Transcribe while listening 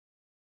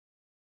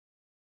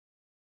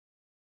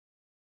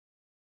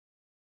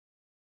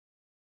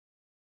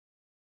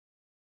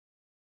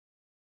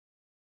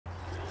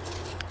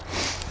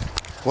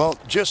Well,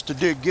 just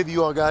to give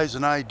you all guys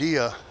an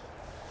idea,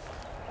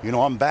 you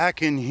know, I'm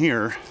back in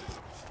here.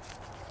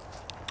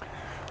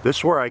 This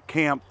is where I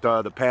camped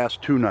the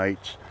past 2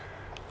 nights.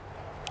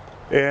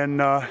 And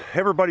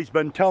everybody's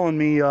been telling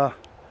me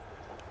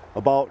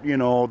about, you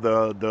know,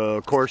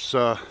 of course,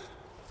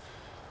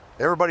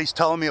 everybody's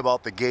telling me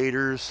about the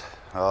gators,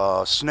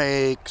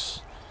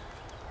 snakes,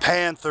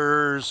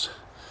 panthers,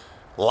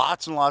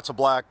 lots and lots of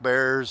black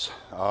bears.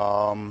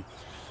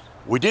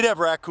 We did have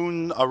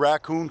a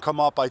raccoon come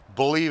up, I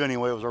believe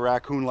anyway. It was a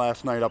raccoon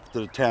last night up to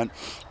the tent,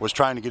 was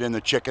trying to get in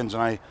the chickens,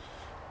 and I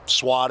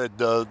swatted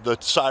the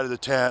side of the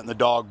tent, and the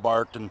dog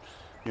barked, and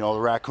you know, the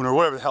raccoon or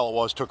whatever the hell it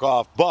was took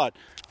off. But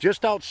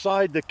just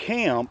outside the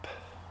camp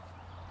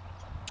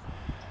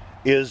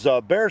is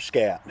bear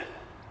scat,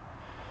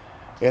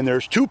 and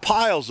there's two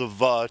piles of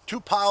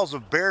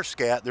bear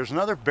scat. There's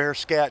another bear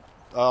scat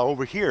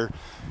over here,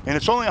 and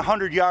it's only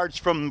 100 yards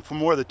from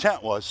where the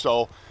tent was.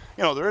 So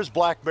you know, there is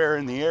black bear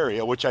in the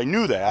area, which I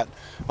knew that.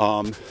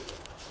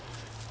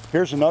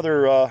 Here's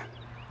another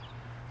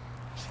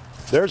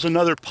there's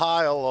another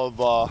pile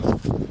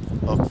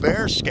of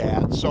bear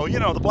scat. So you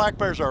know, the black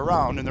bears are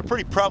around, and they're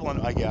pretty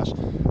prevalent, I guess.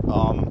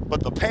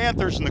 But the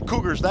panthers and the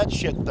cougars, that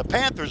shit, the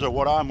panthers are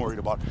what I'm worried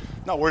about.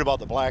 Not worried about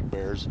the black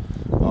bears.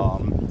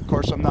 Of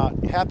course, I'm not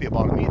happy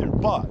about them either.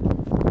 But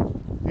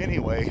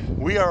anyway,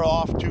 we are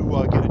off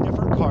to get a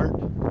different cart,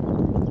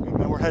 and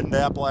then we're heading to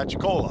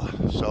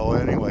Apalachicola. So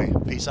anyway,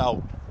 peace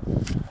out.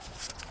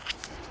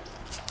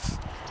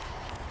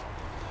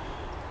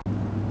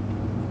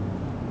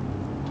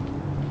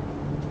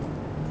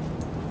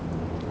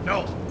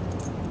 No.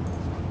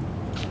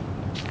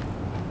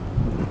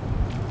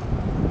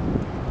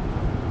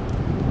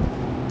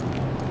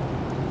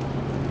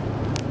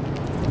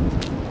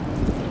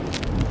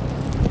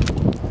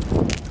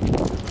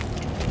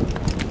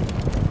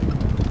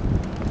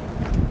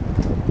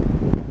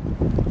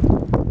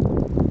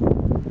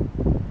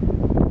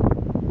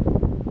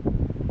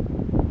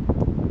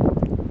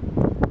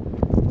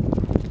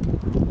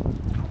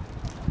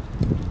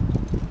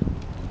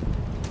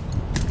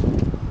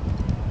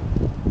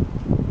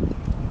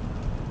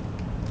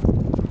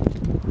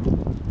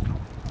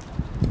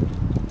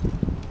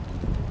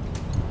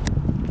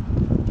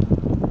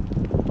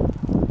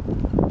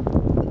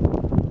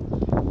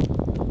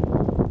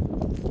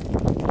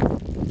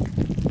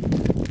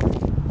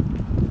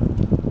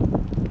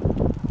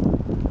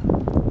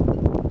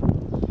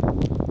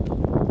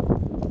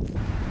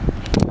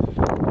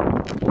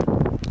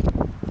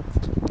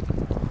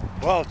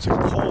 Well, it's a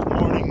cold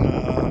morning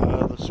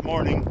this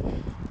morning,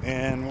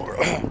 and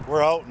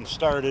we're out and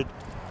started.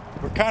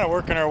 We're kind of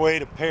working our way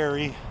to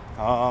Perry,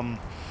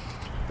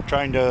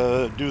 trying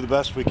to do the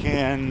best we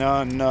can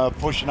on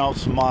pushing out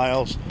some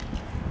miles.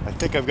 I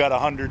think I've got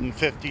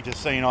 150 to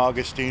St.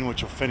 Augustine,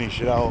 which will finish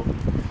it out,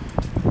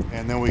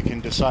 and then we can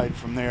decide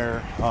from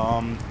there.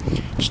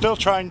 Still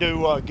trying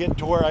to get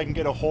to where I can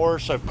get a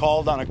horse. I've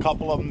called on a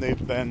couple of them.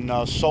 They've been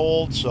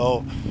sold,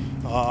 so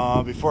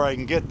before I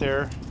can get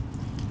there,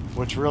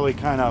 which really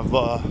kind of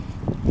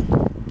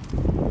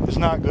is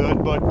not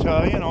good, but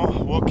you know,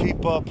 we'll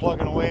keep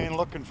plugging away and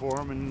looking for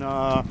them, and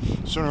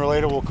sooner or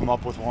later we'll come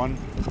up with one.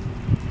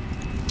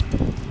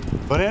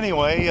 But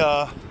anyway,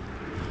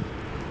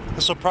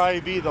 this will probably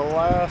be the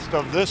last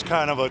of this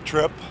kind of a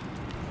trip.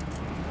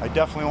 I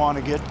definitely want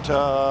to get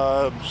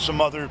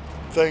some other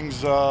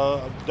things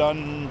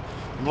done.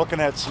 I'm looking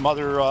at some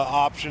other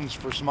options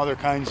for some other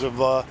kinds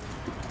of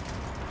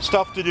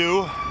stuff to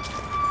do.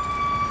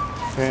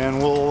 And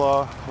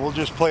we'll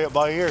just play it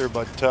by ear,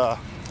 but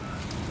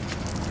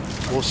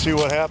we'll see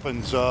what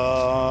happens.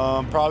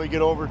 Probably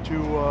get over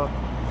to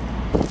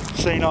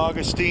St.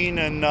 Augustine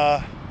and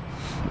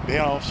you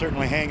know,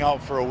 certainly hang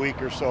out for a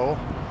week or so,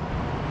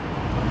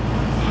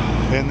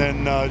 and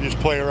then just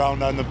play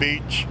around on the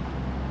beach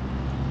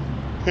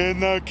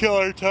and kill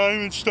our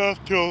time and stuff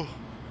till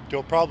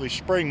probably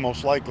spring,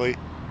 most likely.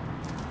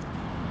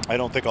 I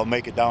don't think I'll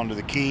make it down to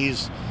the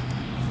Keys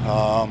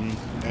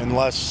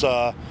unless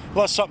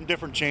something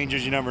different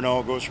changes. You never know,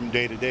 it goes from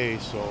day to day,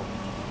 so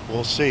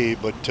we'll see.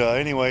 But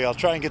anyway, I'll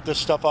try and get this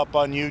stuff up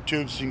on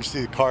YouTube so you can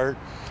see the cart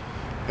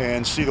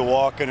and see the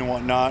walking and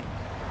whatnot.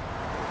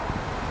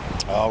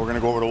 We're gonna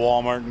go over to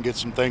Walmart and get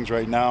some things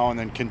right now, and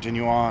then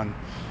continue on.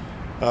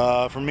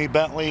 For me,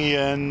 Bentley,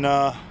 and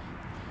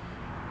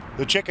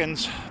the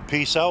chickens,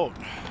 peace out.